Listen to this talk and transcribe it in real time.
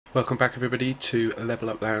Welcome back everybody to Level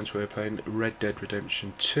Up Lounge. We're playing Red Dead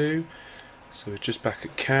Redemption 2. So we're just back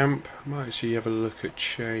at camp. I might actually have a look at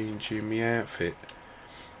changing my outfit.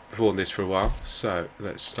 I've worn this for a while, so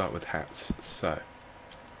let's start with hats. So,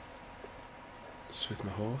 it's with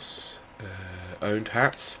my horse. Owned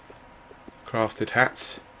hats, crafted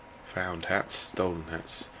hats, found hats, stolen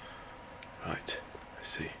hats. Right, let's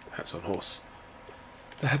see. Hats on horse.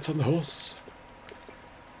 The hat's on the horse.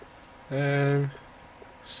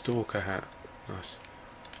 Stalker hat. Nice.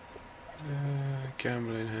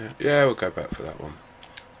 Gambling hat. Yeah, we'll go back for that one.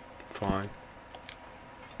 Fine.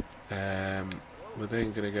 We're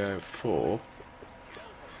then going to go for...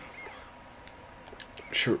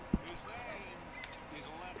 Sure.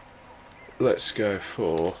 Let's go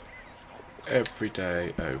for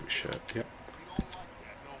everyday overshirt. Yep.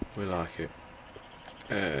 We like it.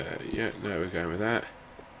 Yeah, no, we're going with that.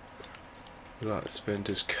 We like the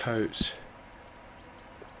spender's coat.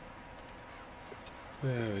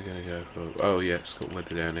 Where are we going to go for? Oh yeah, it's got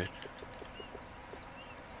weather down here.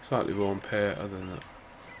 Slightly worn pair, other than that.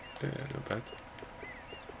 Yeah, not bad.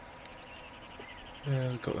 Yeah,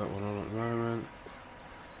 we've got that one on at the moment.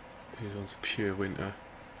 Here's one's pure winter.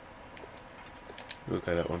 We'll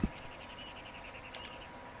go that one.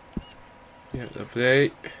 Yeah,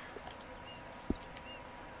 lovely.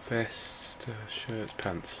 Vest, shirts,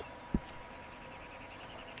 pants.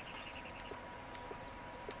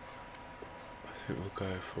 I think we'll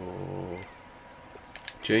go for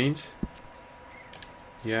jeans.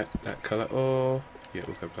 Yeah, that colour. Or yeah,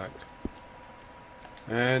 we'll go black.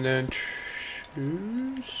 And then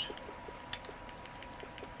shoes.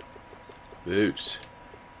 Boots.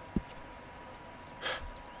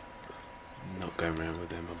 Not going around with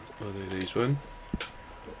them. I'll do these one.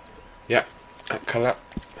 Yeah, that colour.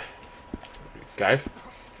 Go.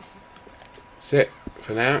 That's it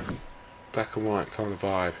for now. Black and white kind of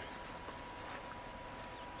vibe.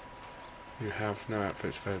 You have no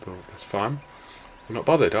outfits available. That's fine. We're not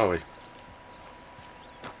bothered, are we?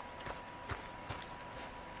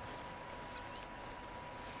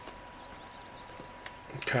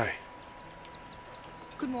 Okay.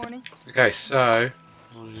 Good morning. Okay, so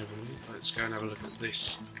let's go and have a look at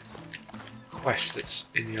this quest that's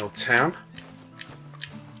in the old town.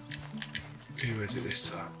 Who is it this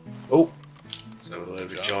time? Oh, so we'll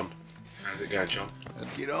over John. How's it going, John?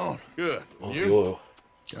 Let's get on. Good. On You? the oil.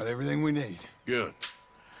 Got everything we need. Good.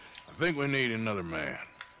 I think we need another man.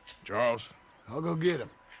 Charles? I'll go get him.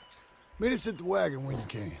 Meet us at the wagon when you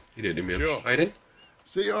can. You didn't need me Sure. to trade in?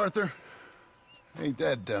 See, Arthur? Ain't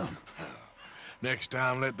that dumb. Next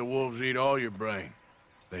time, let the wolves eat all your brain.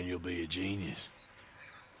 Then you'll be a genius.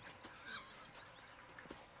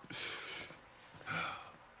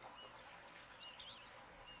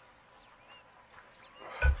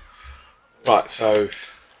 Right, so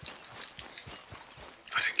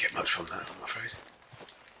I didn't get much from that, I'm afraid.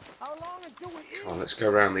 How long until we eat? Come on, let's go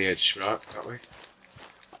around the edge, right? Can't we?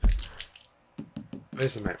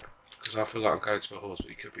 Where's the map? Because I feel like I'm going to my horse, but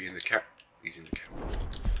he could be in the camp. He's in the camp.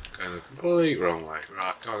 Going the complete wrong way.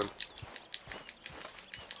 Right, got him.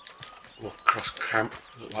 Walk across camp,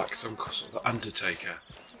 look like some sort of undertaker.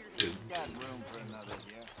 Dun, dun, dun.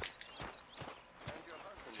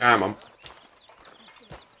 Come on.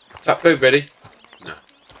 Is that food ready? No.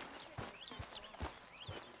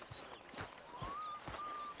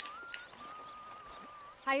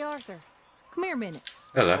 Hey, Arthur. Come here a minute.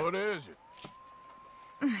 Hello. What is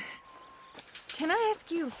it? Can I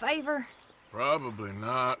ask you a favor? Probably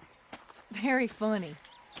not. Very funny.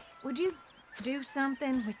 Would you do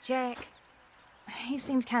something with Jack? He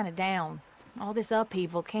seems kind of down. All this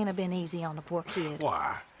upheaval can't have been easy on the poor kid.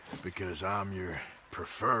 Why? Because I'm your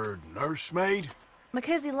preferred nursemaid?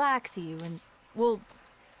 Because he likes you and, well,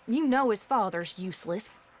 you know his father's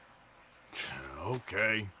useless.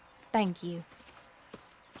 Okay. Thank you.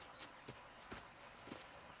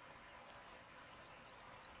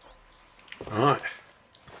 Alright.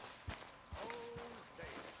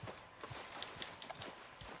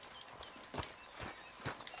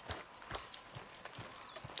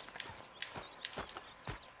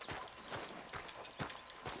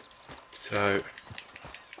 So, I'm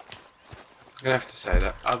gonna have to say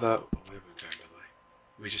that other. Where are we going, by the way?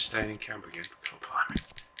 We're just staying in camp again. God blimey.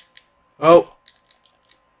 Oh!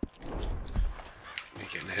 Me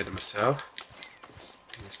getting ahead of myself.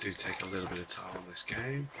 Things do take a little bit of time on this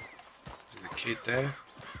game. There's a kid there.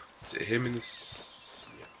 Is it him in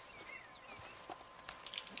this? Yeah.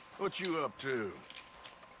 What you up to?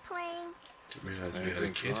 Playing, Didn't realise we had a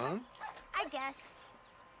Anything kid. fun? I guess.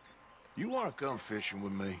 You want to come fishing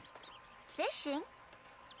with me? Fishing?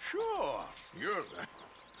 Sure.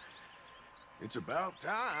 It's about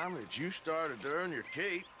time that you started to earn your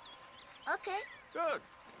keep. Okay, Good.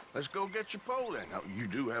 Let's go get your pole then. Now, you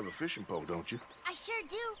do have a fishing pole, don't you? I sure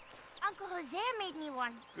do. Uncle Jose made me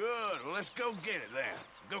one. Good. Well, let's go get it then.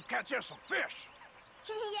 Go catch us some fish.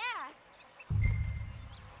 Yeah.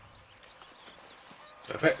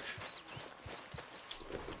 Perfect.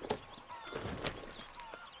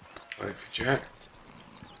 Wait for Jack.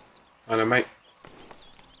 I know, mate.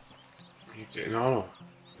 You getting on or?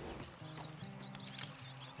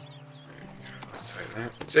 I'll take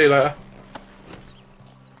that. See you later.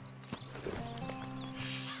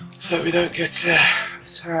 So we don't get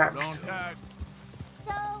attacked. Long tight.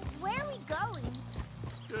 So, where are we going?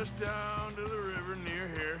 Just down to the river near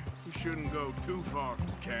here. We shouldn't go too far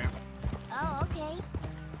from camp. Oh, okay.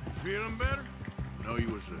 You feeling better? I know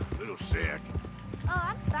you was a little sick. Oh,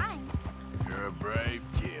 I'm fine. You're a brave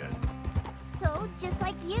kid. So, just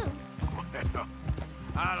like you. Well,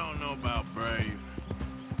 I don't know about brave.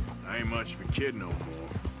 I ain't much of a kid no more.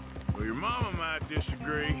 Well, your mama might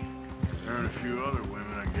disagree. There and a few other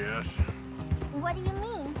women, I guess. What do you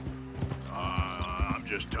mean? I'm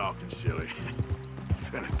just talking silly. It's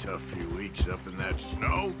been a tough few weeks up in that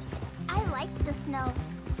snow. I like the snow.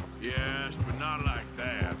 Yes, but not like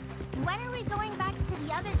that. When are we going back to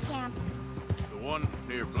the other camp? The one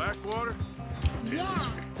near Blackwater? Yeah.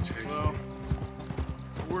 Well,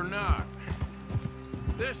 we're not.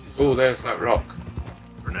 This is... Oh, there's that rock.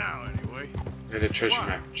 For now, anyway. Near the treasure Why?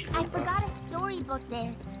 map. Do you I remember that? forgot a storybook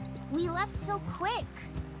there. We left so quick.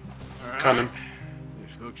 All right. Cannon.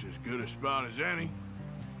 This looks as good a spot as any.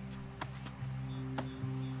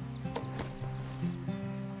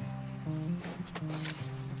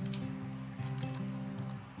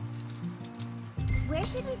 Where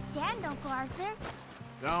should we stand, Uncle Arthur?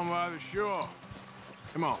 Down by the shore.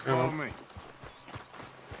 Come on, Come follow on. me.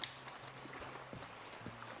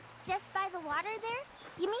 Just by the water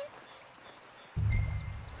there? You mean?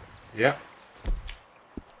 Yeah.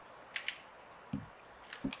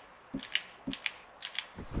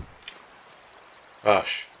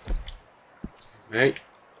 Hush. Mate.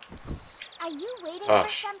 Are you waiting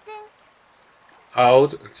Hush. for something?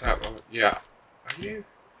 Hold and tap on it. Yeah. Are you?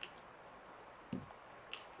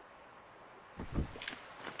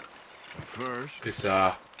 First,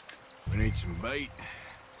 Bizarre. we need some bait.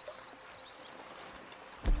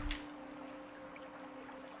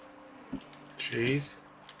 Cheese.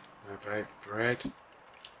 No bait. Bread.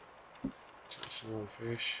 Just small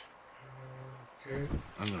fish. Okay.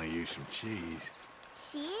 I'm gonna use some cheese.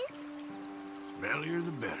 Cheese? Smellier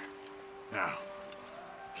the better. Now,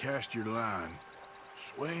 cast your line.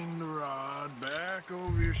 Swing the rod back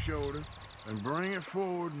over your shoulder and bring it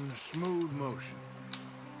forward in a smooth motion.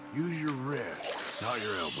 Use your wrist, not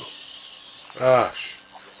your elbow. Hush.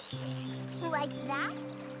 Like that?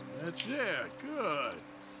 That's it. Good.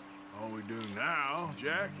 All we do now,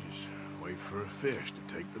 Jack, is wait for a fish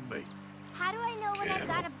to take the bait. How do I know when I've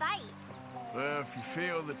got a bite? Well, if you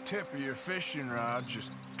feel the tip of your fishing rod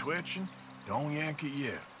just twitching, don't yank it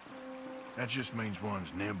yet. That just means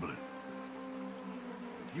one's nibbling.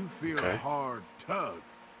 If you feel a Okay. hard tug,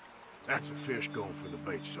 that's a fish going for the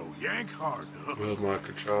bait, so yank hard to hook. Will my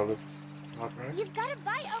controller vibrate? You've got a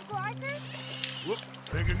bite, Uncle Arthur? Whoop,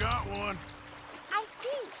 think I got one. I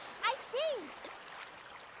see. I see.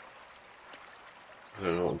 I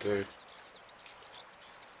don't know what to do.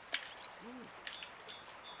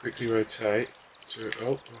 Quickly rotate to.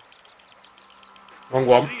 Oh. Wrong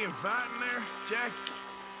one. See him fighting there, Jack?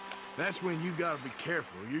 That's when you gotta be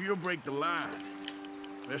careful. You'll break the line.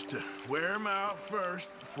 Best to wear him out first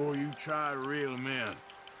before you try to reel him in.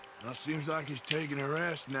 Well, seems like he's taking a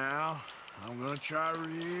rest now. I'm gonna try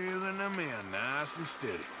reeling him in nice and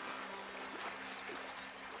steady.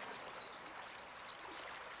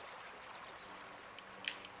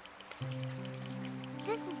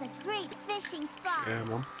 This is a great fishing spot. Yeah,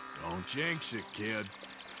 Mum. Don't jinx it, kid.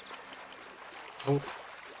 Oh.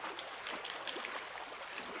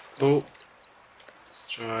 Oh. Let's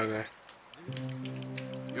try there.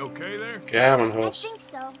 You okay there? Yeah, I'm on I horse. think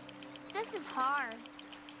so. This is hard.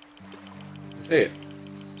 Is it?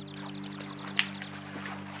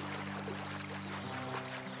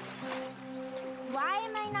 Why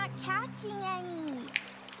am I not catching any?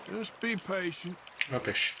 Just be patient.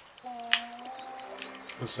 Rubbish.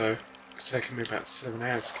 Also, it's taken me about 7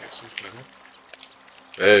 hours to get something.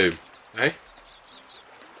 Boom. Hey?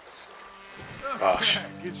 Look, Gosh. Jack,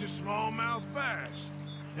 it's a smallmouth bass.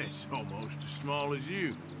 It's almost as small as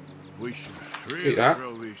you. We should really that.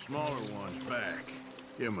 throw these smaller ones back.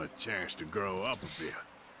 Give them a chance to grow up a bit.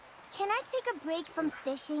 Can I take a break from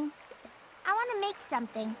fishing? I want to make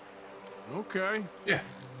something. Okay. Yeah.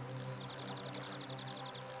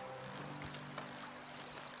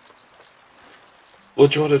 What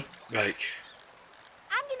do you want to make?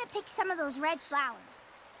 I'm gonna pick some of those red flowers.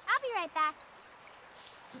 I'll be right back.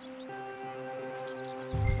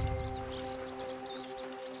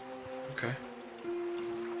 Okay.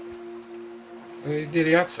 Did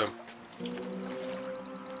he add some? Did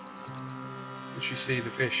you see the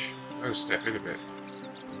fish? I'm going to step in a bit.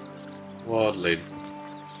 Waddling.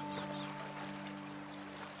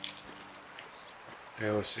 They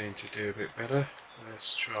all seem to do a bit better.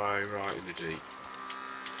 Let's try right in the deep.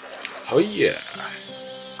 Oh yeah!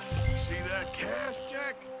 See that cast,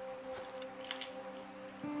 Jack?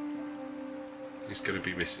 He's going to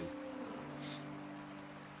be missing.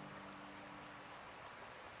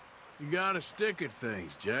 You gotta stick at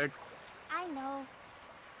things, Jack. I know.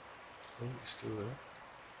 Oh, he's still there.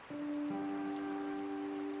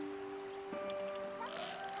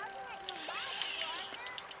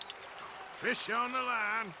 Fish on the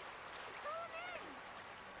line.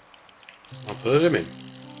 I'll put him in.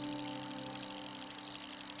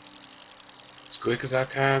 As quick as I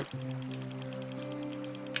can.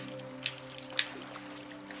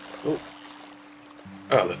 Oh.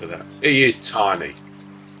 Oh, look at that. He is tiny.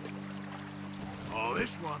 Oh,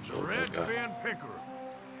 this one's a red-fin pickerel.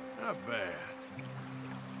 Not bad.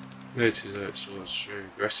 This is actually true.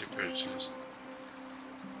 Aggressive predators.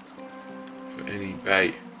 For any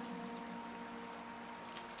bait.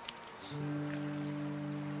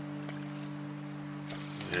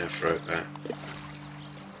 Yeah, throw it there.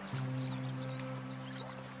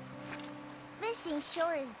 Fishing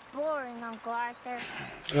sure is boring, Uncle Arthur.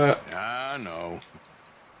 I know.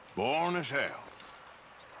 Boring as hell.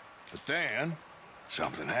 But then,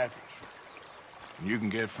 something happens. And you can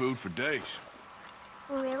get food for days.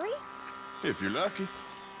 Really? If you're lucky.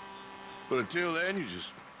 But until then, you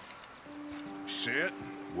just sit,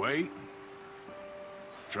 wait,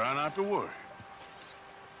 try not to worry.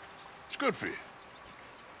 It's good for you,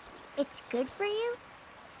 It's good for you?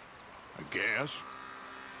 I guess.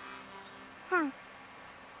 Huh.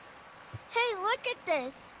 Hey, look at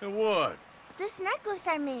this. And what? This necklace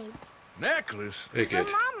I made. Necklace? Very For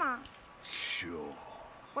good. Mama. Sure.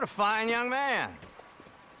 What a fine young man.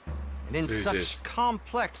 And in Who's such this?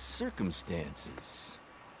 complex circumstances.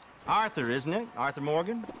 Arthur, isn't it? Arthur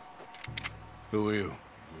Morgan? Who are you?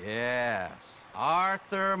 Yes,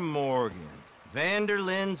 Arthur Morgan.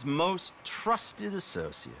 Vanderlyn's most trusted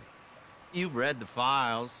associate. You've read the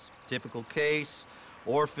files. Typical case.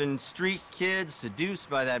 Orphaned street kid seduced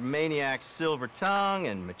by that maniac's silver tongue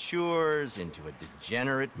and matures into a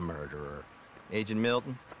degenerate murderer. Agent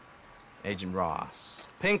Milton? Agent Ross.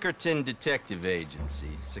 Pinkerton Detective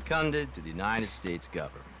Agency, seconded to the United States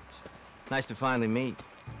government. Nice to finally meet.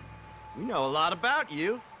 We know a lot about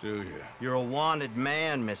you. Do you? You're a wanted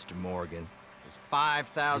man, Mr. Morgan. There's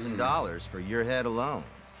 $5,000 for your head alone.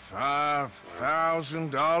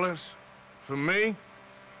 $5,000? For me?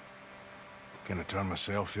 Can I turn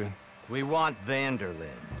myself in? We want Vanderlyn.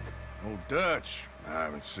 Old Dutch. I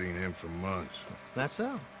haven't seen him for months. That's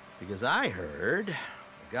so. Because I heard a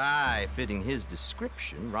guy fitting his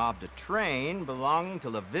description robbed a train belonging to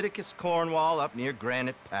Leviticus Cornwall up near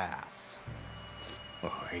Granite Pass.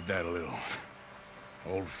 Oh, ain't that a little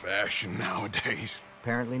old-fashioned nowadays?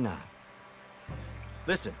 Apparently not.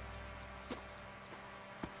 Listen.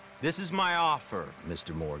 This is my offer,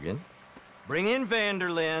 Mr. Morgan. Bring in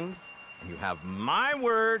Vanderlyn, and you have my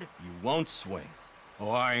word you won't swing. Oh,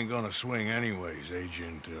 I ain't gonna swing anyways,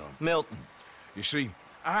 Agent, Milton. You see,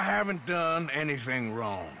 I haven't done anything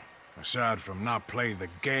wrong, aside from not playing the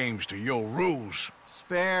games to your rules.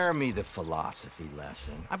 Spare me the philosophy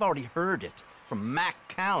lesson. I've already heard it from Mac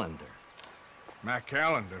Callender. Matt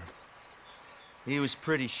Callender. He was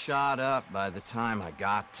pretty shot up by the time I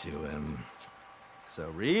got to him. So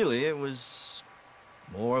really, it was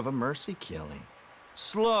more of a mercy killing.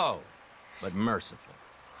 Slow, but merciful.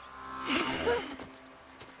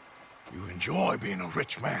 You enjoy being a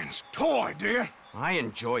rich man's toy, dear. I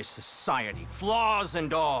enjoy society, flaws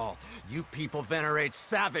and all. You people venerate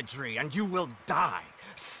savagery, and you will die.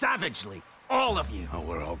 Savagely, all of you. Oh,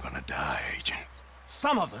 we're all gonna die, Agent.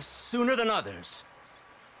 Some of us sooner than others.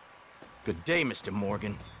 Good day, Mr.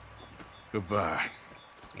 Morgan. Goodbye.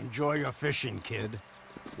 Enjoy your fishing, kid,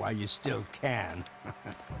 while you still can.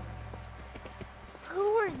 Who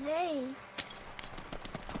are they?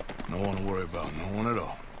 No one to worry about, no one at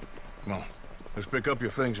all. Come on, let's pick up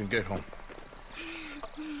your things and get home.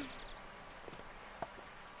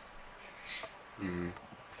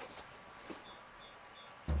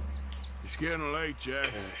 It's getting late, Jack.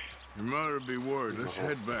 Okay. Your mother'll be worried. Let's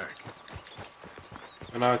head back.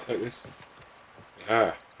 And I take this.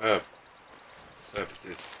 Ah, herb. What herb is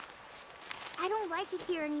this? I don't like it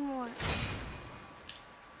here anymore.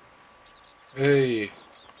 Hey.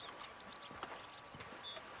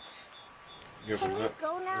 Can we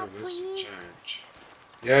go now, please?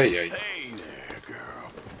 Yeah, yeah, yeah. Hey there,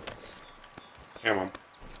 girl. Come on.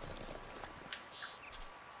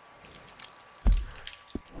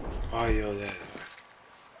 Oh, you're there.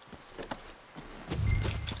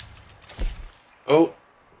 Oh.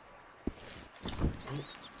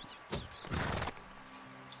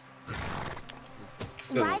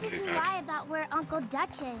 Still Why not did too you bad. lie about where Uncle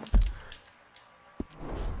Dutch is?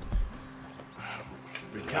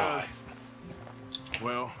 Because...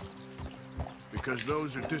 Well, because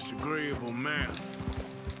those are disagreeable men.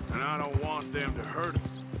 And I don't want them to hurt him.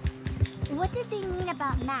 What did they mean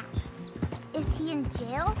about Mac? Is he in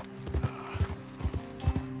jail?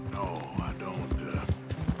 No, I don't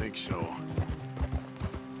think so.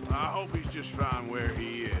 I hope he's just fine where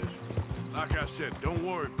he is. Like I said, don't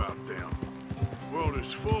worry about them. The world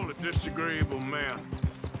is full of disagreeable men.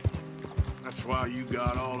 That's why you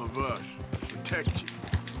got all of us to protect you.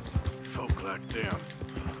 Folk like them.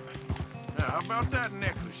 Now, how about that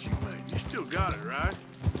necklace you made? You still got it, right?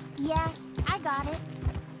 Yeah, I got it.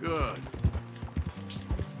 Good.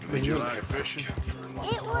 Did you like fishing?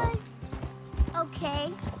 It was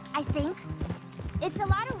okay, I think. It's a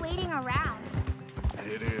lot of waiting around.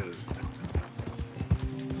 It is.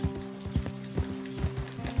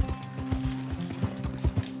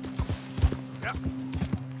 Yep.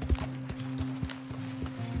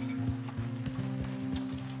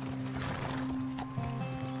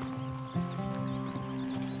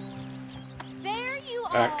 There you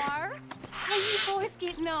Back. are. How you boys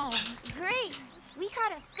getting on? Great. We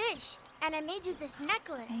caught a fish, and I made you this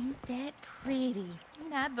necklace. Ain't that pretty?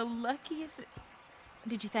 Ain't I the luckiest?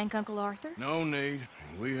 Did you thank Uncle Arthur? No need.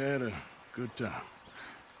 We had a good time.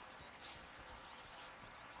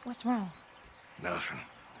 What's wrong? Nothing.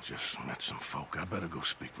 Just met some folk. I better go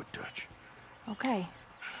speak with Dutch. Okay.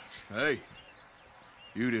 Hey,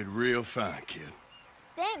 you did real fine, kid.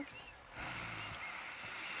 Thanks.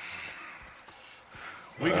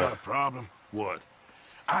 We got a problem. What?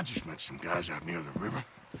 I just met some guys out near the river.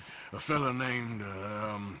 A fella named,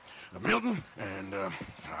 Milton, and,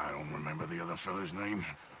 I don't remember the other fella's name.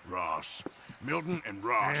 Ross. Milton and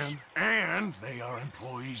Ross. And they are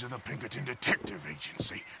employees of the Pinkerton Detective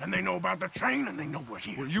Agency. And they know about the train, and they know we're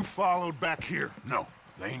here. Were you followed back here? No,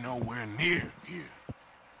 they know we're near here.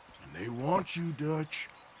 And they want you, Dutch.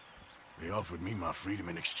 They offered me my freedom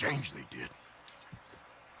in exchange, they did.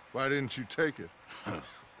 Why didn't you take it?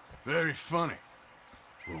 Very funny.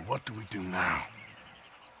 Well, what do we do now?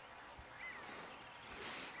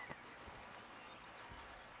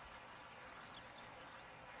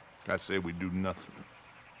 I say we do nothing.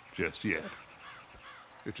 Just yet.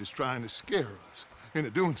 They're just trying to scare us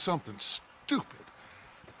into doing something stupid.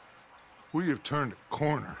 We have turned a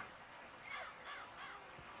corner.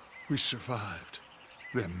 We survived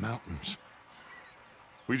them mountains.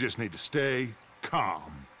 We just need to stay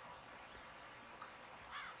calm.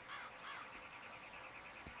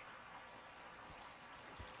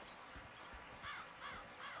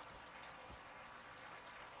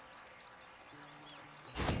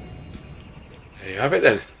 There you have it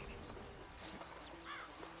then.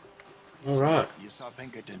 Alright. You saw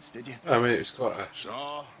Pinkertons, did you? I mean, it's quite a...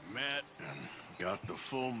 Saw, met, and got the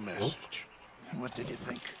full message. What did you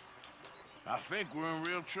think? I think we're in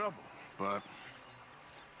real trouble, but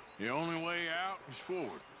the only way out is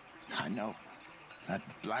forward. I know. That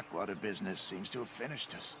Blackwater business seems to have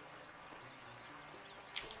finished us.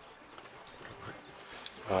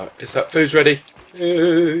 Is that food's ready?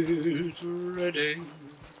 Food's ready.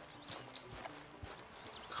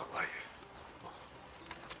 Can't wait.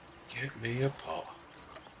 Get me a pot.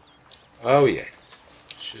 Oh yes.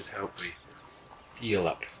 Should help me heal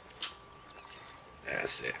up.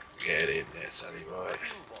 That's it. Get in there, sonny boy.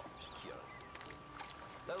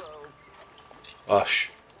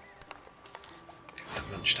 Hush. Get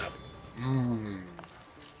that munched up. Mmm.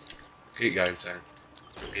 Keep going, son.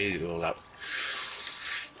 Heat it all up.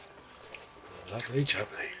 Lovely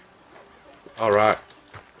jubbly. Alright.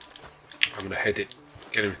 I'm gonna get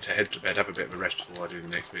him to head to bed, have a bit of a rest before I do the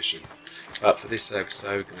next mission. But for this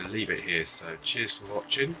episode, I'm gonna leave it here, so cheers for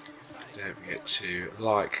watching. Don't forget to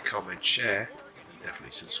like, comment, share, and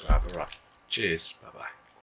definitely subscribe. Alright. Cheers. Bye bye.